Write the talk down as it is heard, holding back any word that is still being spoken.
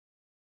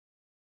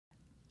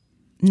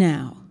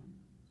Now,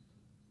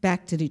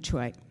 back to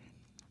Detroit.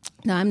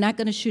 Now, I'm not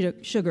going to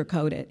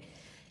sugarcoat it.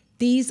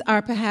 These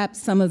are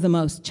perhaps some of the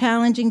most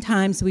challenging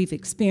times we've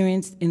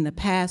experienced in the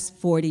past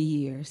 40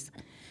 years.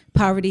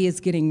 Poverty is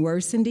getting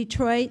worse in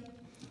Detroit.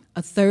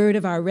 A third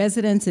of our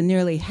residents and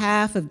nearly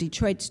half of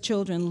Detroit's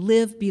children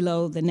live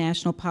below the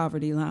national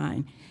poverty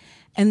line.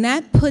 And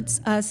that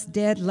puts us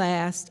dead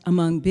last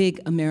among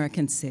big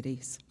American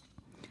cities.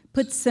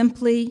 Put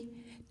simply,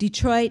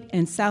 Detroit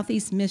and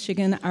Southeast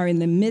Michigan are in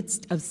the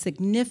midst of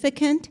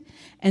significant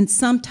and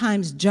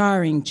sometimes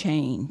jarring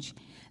change.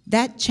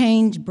 That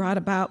change brought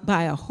about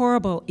by a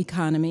horrible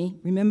economy.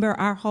 Remember,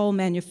 our whole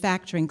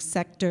manufacturing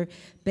sector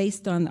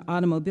based on the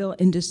automobile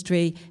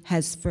industry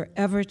has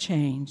forever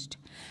changed.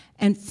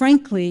 And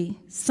frankly,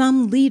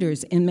 some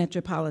leaders in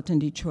metropolitan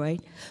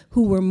Detroit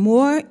who were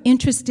more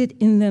interested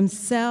in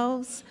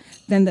themselves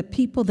than the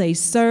people they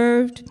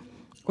served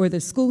or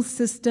the school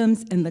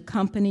systems and the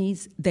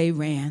companies they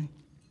ran.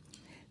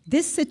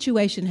 This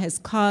situation has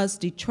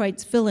caused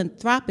Detroit's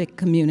philanthropic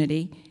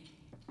community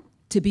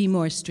to be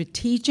more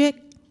strategic,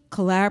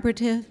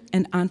 collaborative,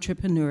 and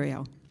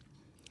entrepreneurial.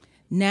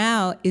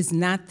 Now is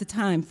not the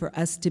time for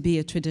us to be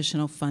a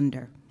traditional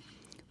funder.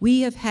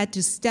 We have had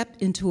to step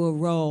into a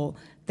role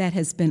that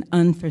has been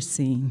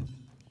unforeseen.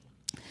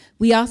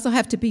 We also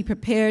have to be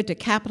prepared to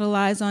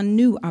capitalize on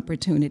new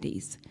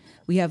opportunities.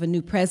 We have a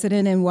new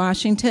president in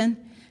Washington,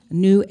 a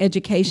new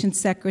education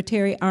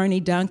secretary,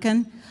 Arne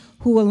Duncan,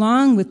 who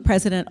along with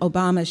President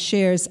Obama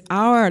shares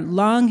our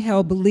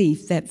long-held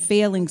belief that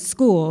failing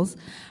schools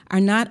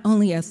are not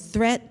only a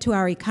threat to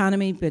our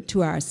economy, but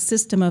to our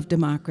system of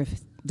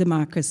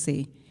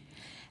democracy.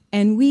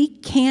 And we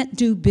can't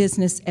do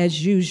business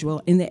as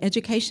usual in the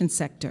education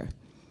sector.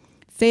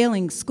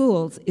 Failing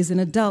schools is an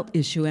adult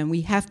issue, and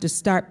we have to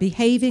start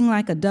behaving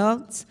like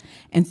adults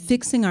and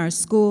fixing our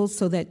schools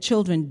so that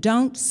children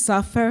don't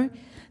suffer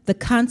the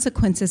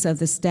consequences of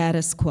the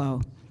status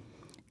quo.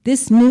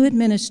 This new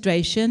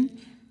administration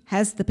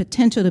has the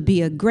potential to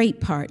be a great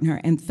partner,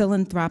 and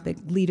philanthropic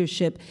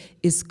leadership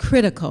is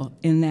critical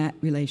in that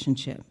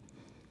relationship.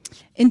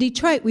 In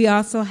Detroit, we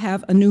also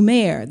have a new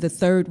mayor, the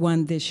third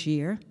one this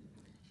year,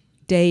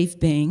 Dave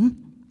Bing,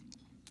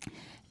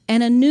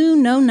 and a new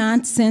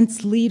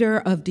no-nonsense leader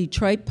of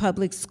Detroit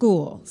Public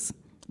Schools,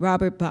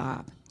 Robert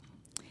Bobb.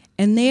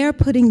 And they are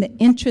putting the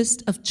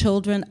interest of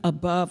children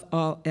above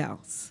all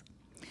else.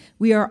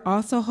 We are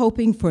also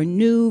hoping for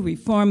new,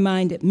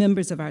 reform-minded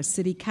members of our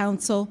city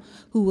council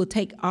who will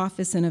take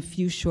office in a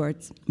few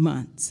short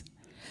months.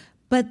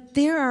 But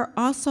there are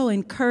also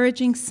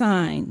encouraging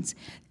signs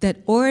that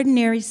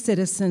ordinary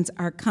citizens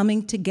are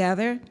coming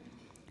together,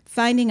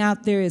 finding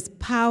out there is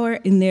power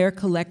in their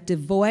collective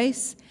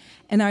voice,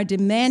 and are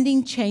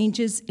demanding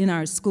changes in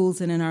our schools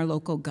and in our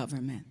local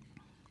government.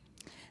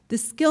 The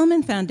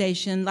Skillman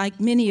Foundation, like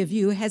many of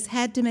you, has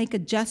had to make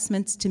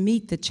adjustments to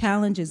meet the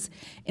challenges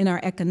in our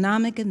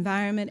economic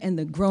environment and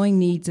the growing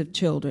needs of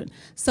children.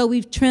 So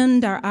we've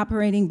trimmed our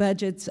operating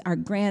budgets, our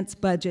grants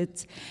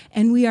budgets,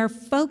 and we are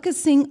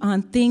focusing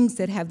on things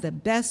that have the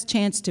best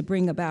chance to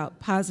bring about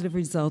positive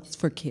results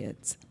for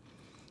kids.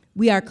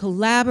 We are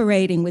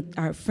collaborating with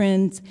our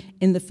friends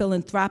in the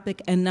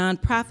philanthropic and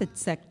nonprofit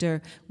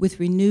sector with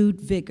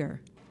renewed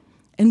vigor.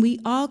 And we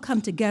all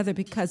come together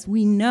because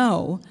we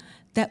know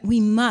that we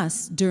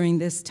must during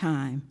this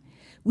time.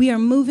 We are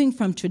moving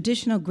from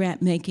traditional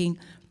grant making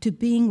to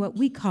being what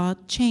we call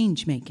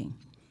change making.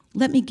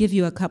 Let me give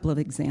you a couple of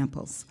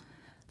examples.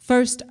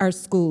 First, our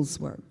schools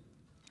work.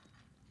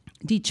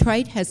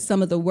 Detroit has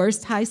some of the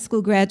worst high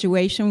school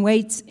graduation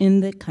rates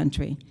in the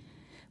country.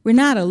 We're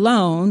not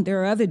alone.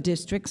 There are other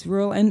districts,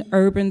 rural and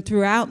urban,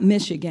 throughout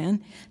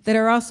Michigan that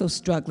are also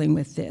struggling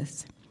with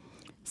this.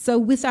 So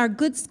with our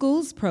Good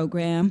Schools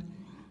program,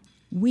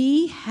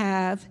 we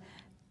have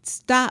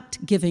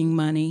stopped giving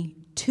money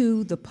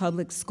to the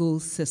public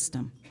school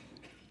system.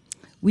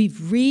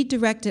 We've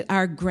redirected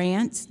our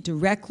grants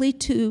directly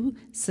to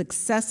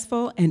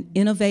successful and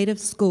innovative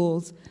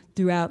schools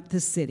throughout the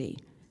city.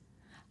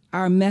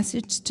 Our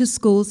message to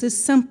schools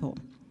is simple.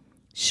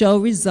 Show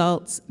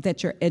results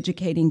that you're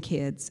educating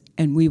kids,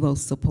 and we will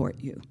support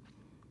you.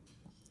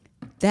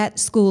 That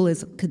school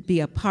could be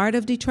a part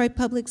of Detroit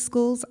Public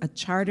Schools, a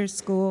charter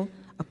school,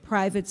 a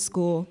private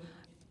school,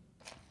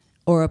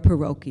 or a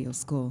parochial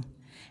school.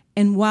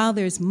 And while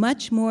there's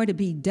much more to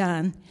be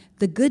done,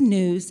 the good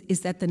news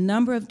is that the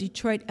number of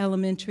Detroit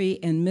elementary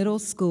and middle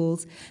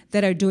schools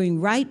that are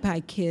doing right by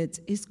kids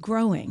is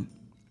growing.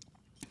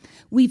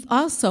 We've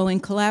also, in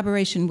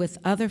collaboration with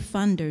other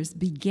funders,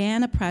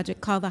 began a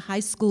project called the High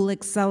School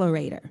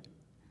Accelerator.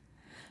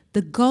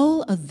 The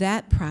goal of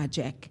that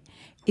project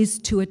is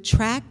to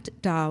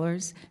attract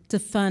dollars to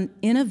fund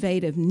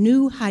innovative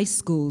new high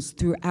schools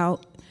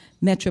throughout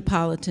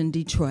metropolitan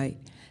Detroit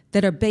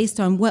that are based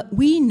on what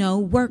we know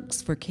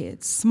works for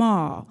kids: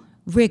 small,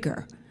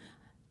 rigor,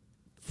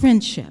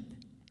 friendship,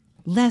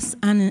 less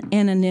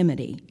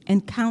anonymity,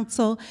 and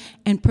counsel,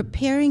 and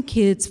preparing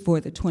kids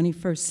for the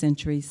 21st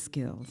century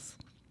skills.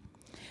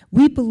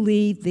 We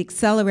believe the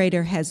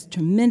accelerator has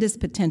tremendous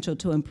potential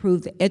to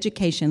improve the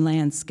education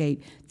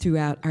landscape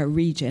throughout our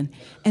region,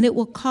 and it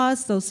will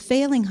cause those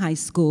failing high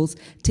schools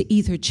to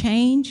either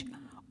change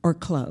or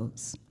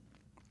close.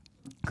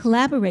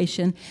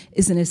 Collaboration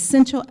is an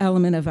essential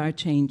element of our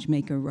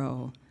change-maker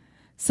role.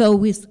 So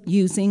we're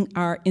using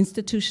our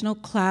institutional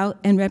clout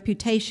and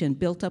reputation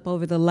built up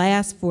over the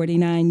last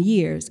 49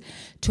 years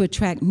to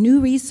attract new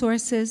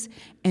resources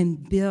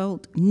and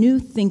build new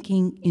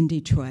thinking in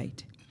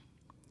Detroit.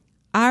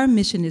 Our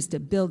mission is to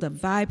build a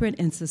vibrant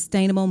and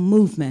sustainable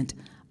movement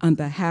on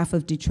behalf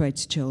of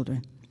Detroit's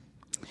children.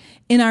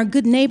 In our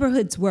Good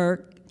Neighborhoods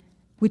work,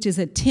 which is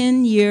a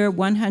 10-year,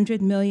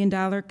 $100 million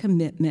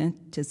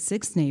commitment to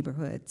 6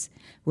 neighborhoods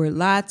where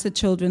lots of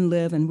children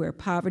live and where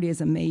poverty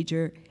is a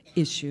major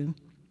issue,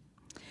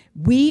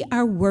 we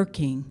are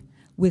working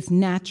with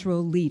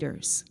natural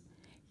leaders,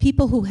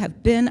 people who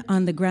have been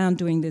on the ground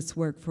doing this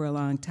work for a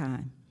long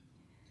time.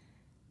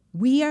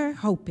 We are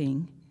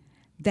hoping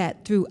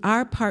that through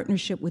our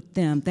partnership with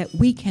them that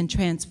we can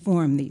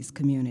transform these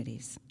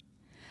communities.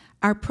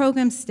 Our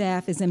program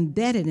staff is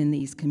embedded in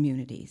these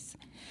communities,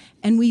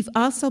 and we've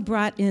also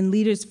brought in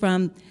leaders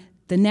from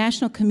the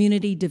National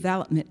Community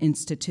Development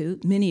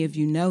Institute, many of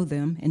you know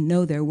them and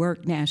know their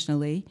work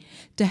nationally,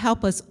 to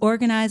help us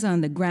organize on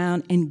the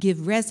ground and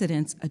give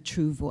residents a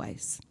true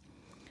voice.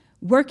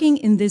 Working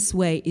in this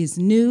way is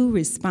new,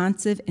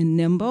 responsive, and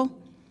nimble.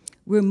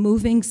 We're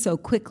moving so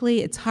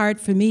quickly, it's hard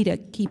for me to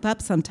keep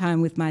up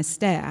sometime with my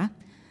staff.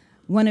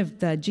 One of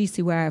the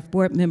GCYF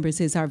board members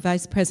is our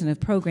Vice President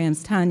of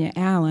Programs, Tanya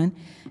Allen.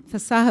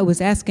 Fasaha was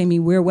asking me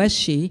where was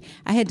she.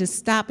 I had to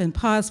stop and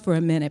pause for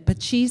a minute,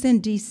 but she's in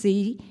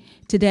D.C.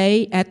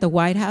 today at the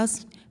White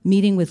House,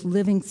 meeting with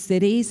Living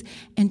Cities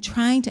and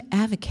trying to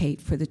advocate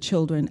for the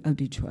children of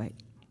Detroit.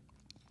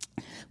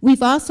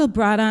 We've also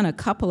brought on a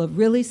couple of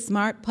really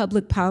smart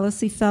public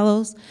policy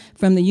fellows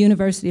from the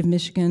University of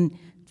Michigan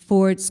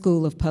Ford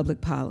School of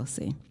Public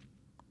Policy.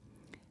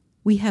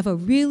 We have a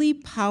really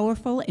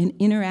powerful and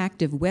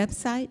interactive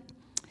website,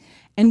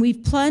 and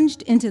we've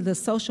plunged into the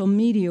social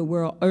media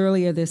world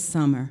earlier this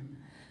summer.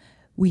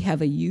 We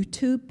have a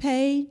YouTube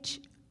page,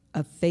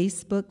 a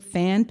Facebook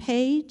fan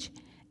page,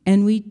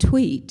 and we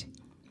tweet.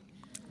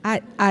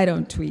 I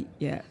don't tweet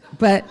yet,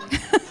 but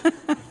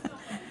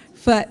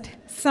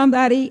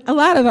a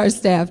lot of our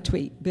staff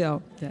tweet.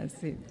 Bill does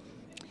too.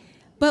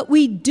 But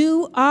we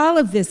do all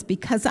of this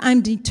because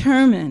I'm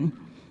determined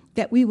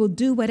that we will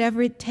do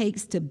whatever it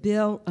takes to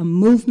build a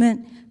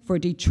movement for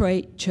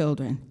Detroit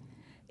children.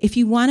 If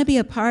you want to be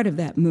a part of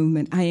that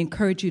movement, I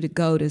encourage you to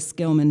go to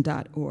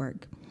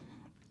skillman.org.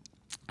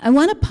 I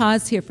want to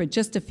pause here for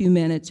just a few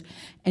minutes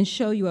and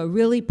show you a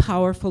really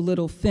powerful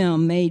little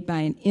film made by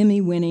an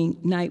Emmy-winning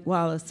Knight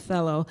Wallace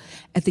Fellow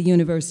at the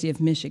University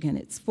of Michigan.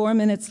 It's 4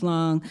 minutes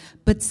long,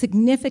 but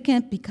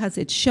significant because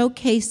it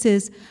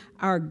showcases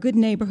our Good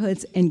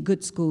Neighborhoods and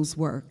Good Schools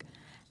work.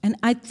 And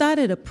I thought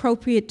it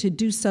appropriate to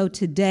do so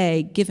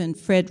today, given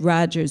Fred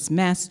Rogers'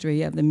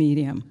 mastery of the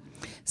medium.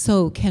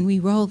 So can we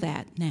roll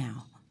that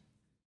now?